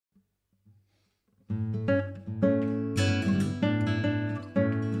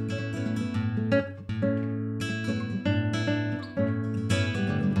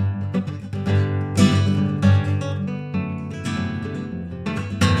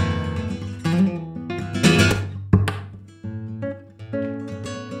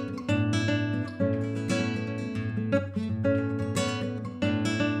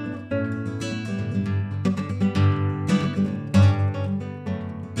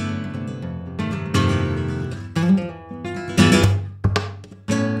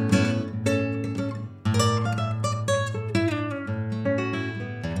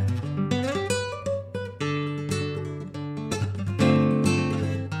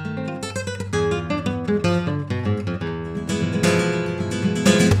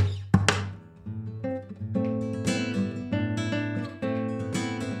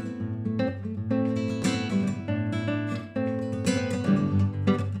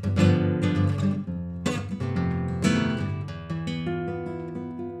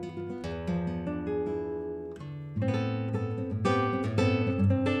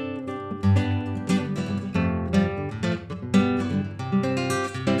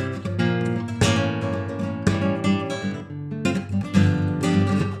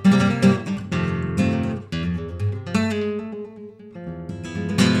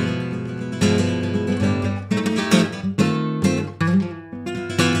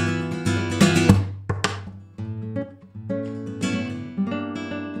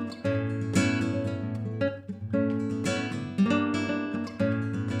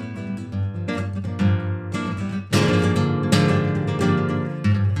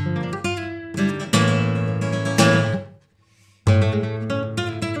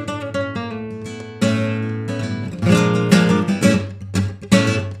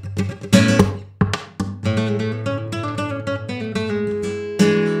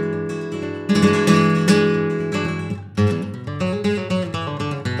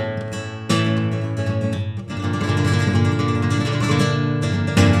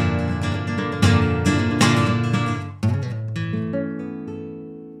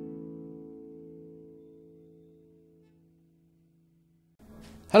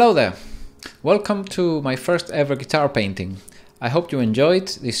Hello there! Welcome to my first ever guitar painting. I hope you enjoyed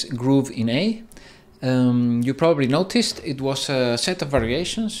this groove in A. You probably noticed it was a set of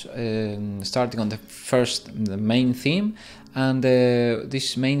variations starting on the main theme, and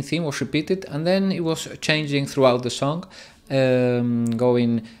this main theme was repeated, and then it was changing throughout the song,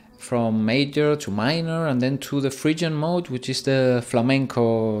 going from major to minor and then to the phrygian mode, which is the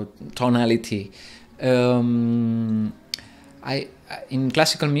flamenco tonality. In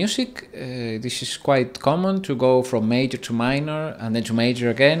classical music, this is quite common to go from major to minor and then to major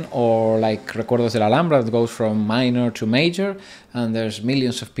again, or like Recuerdos de la Alhambra that goes from minor to major, and there's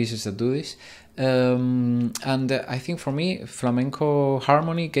millions of pieces that do this. I think for me, flamenco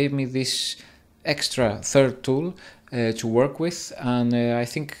harmony gave me this extra third tool to work with, and I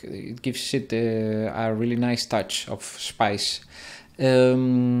think it gives it a really nice touch of spice.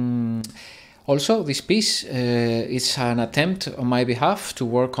 Also, this piece is an attempt on my behalf to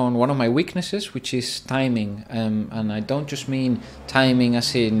work on one of my weaknesses, which is timing. And I don't just mean timing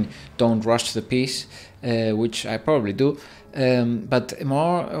as in don't rush the piece, which I probably do, but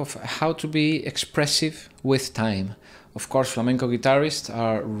more of how to be expressive with time. Of course, flamenco guitarists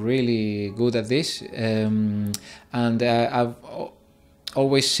are really good at this, and I've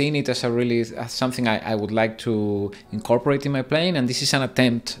always seen it as as something I would like to incorporate in my playing, and this is an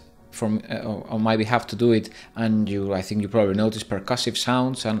attempt on my behalf to do it. And I think you probably notice percussive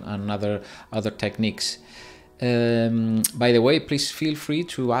sounds and other techniques. By the way, please feel free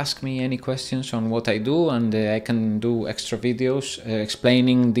to ask me any questions on what I do, and I can do extra videos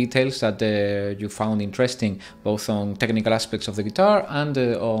explaining details that you found interesting, both on technical aspects of the guitar and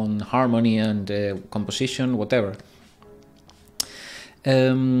on harmony and composition, whatever.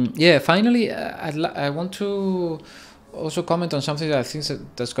 Finally, I want to also comment on something that I think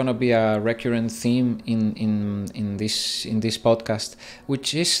that's going to be a recurrent theme in this podcast,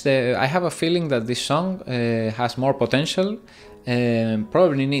 which is I have a feeling that this song has more potential.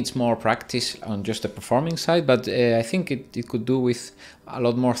 Probably needs more practice on just the performing side, but I think it could do with a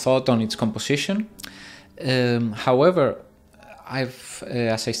lot more thought on its composition. However,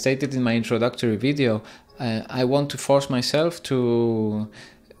 as I stated in my introductory video, I want to force myself to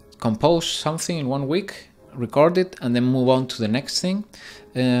compose something in 1 week, record it, and then move on to the next thing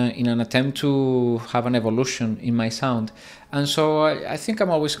in an attempt to have an evolution in my sound. And so I think I'm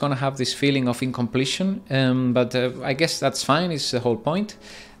always going to have this feeling of incompletion, but I guess that's fine, it's the whole point.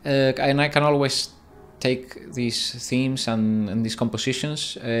 And I can always take these themes and these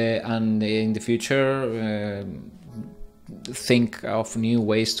compositions and in the future think of new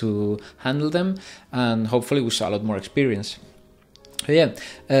ways to handle them, and hopefully with a lot more experience.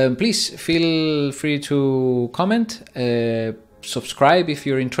 Please feel free to comment, subscribe if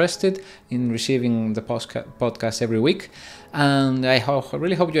you're interested in receiving the podcast every week, and I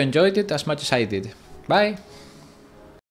really hope you enjoyed it as much as I did. Bye!